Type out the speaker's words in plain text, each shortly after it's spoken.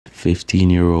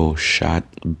15-year-old shot,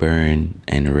 burned,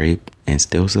 and raped and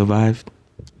still survived?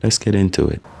 Let's get into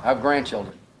it. I have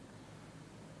grandchildren,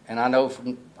 and I know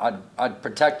I'd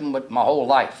protect them with my whole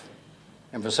life.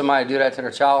 And for somebody to do that to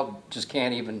their child, just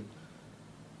can't even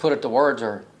put it to words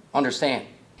or understand.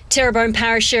 Terrebonne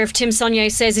Parish Sheriff Tim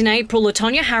Saunier says in April,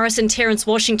 LaTonya Harris and Terrence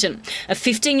Washington, a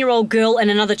 15-year-old girl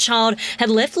and another child, had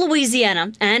left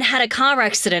Louisiana and had a car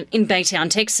accident in Baytown,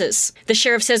 Texas. The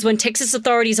sheriff says when Texas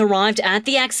authorities arrived at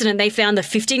the accident, they found the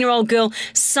 15-year-old girl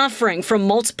suffering from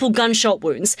multiple gunshot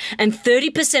wounds, and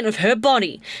 30% of her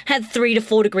body had 3 to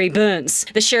 4 degree burns.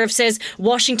 The sheriff says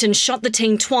Washington shot the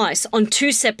teen twice on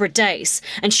 2 separate days,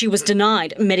 and she was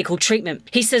denied medical treatment.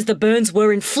 He says the burns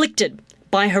were inflicted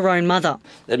by her own mother.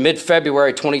 In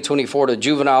mid-February 2024, the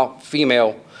juvenile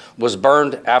female was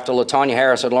burned after LaTonya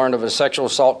Harris had learned of a sexual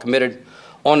assault committed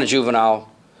on the juvenile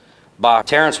by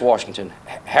Terrence Washington.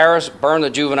 Harris burned the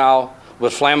juvenile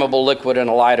with flammable liquid and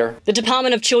a lighter. The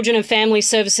Department of Children and Family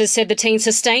Services said the teen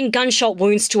sustained gunshot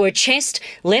wounds to her chest,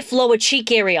 left lower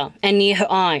cheek area and near her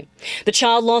eye. The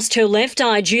child lost her left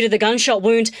eye due to the gunshot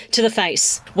wound to the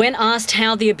face. When asked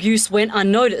how the abuse went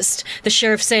unnoticed, the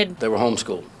sheriff said they were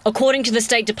homeschooled. According to the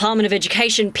State Department of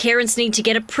Education, parents need to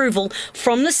get approval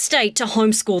from the state to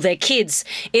homeschool their kids.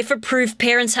 If approved,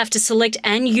 parents have to select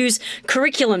and use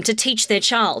curriculum to teach their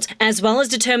child, as well as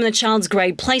determine the child's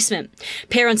grade placement.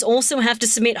 Parents also have to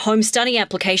submit home study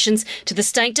applications to the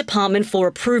State Department for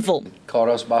approval. Caught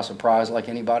us by surprise like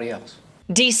anybody else.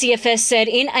 DCFS said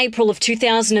in April of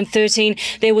 2013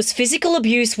 there was physical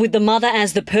abuse with the mother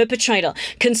as the perpetrator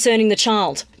concerning the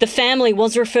child. The family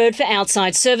was referred for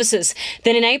outside services.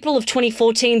 Then in April of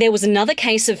 2014 there was another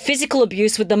case of physical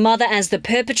abuse with the mother as the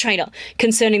perpetrator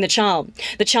concerning the child.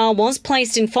 The child was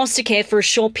placed in foster care for a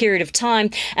short period of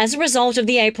time as a result of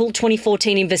the April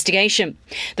 2014 investigation.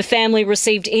 The family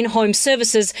received in-home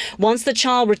services once the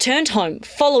child returned home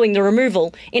following the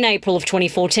removal in April of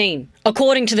 2014.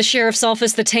 According to the Sheriff's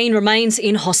Office, the teen remains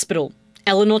in hospital.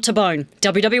 Eleanor Tabone,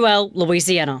 WWL,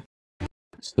 Louisiana.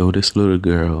 So this little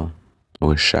girl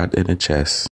was shot in the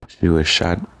chest. She was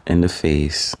shot in the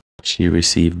face. She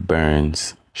received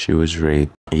burns. She was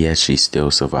raped, yet she still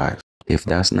survived. If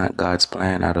that's not God's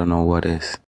plan, I don't know what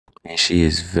is. And she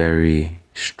is very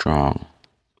strong,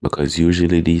 because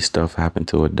usually these stuff happen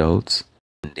to adults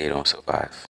and they don't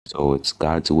survive. So it's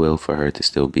God's will for her to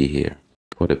still be here.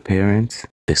 For the parents,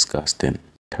 disgusting,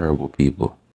 terrible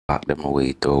people. Lock them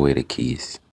away, throw away the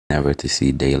keys, never to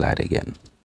see daylight again.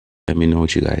 Let me know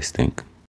what you guys think.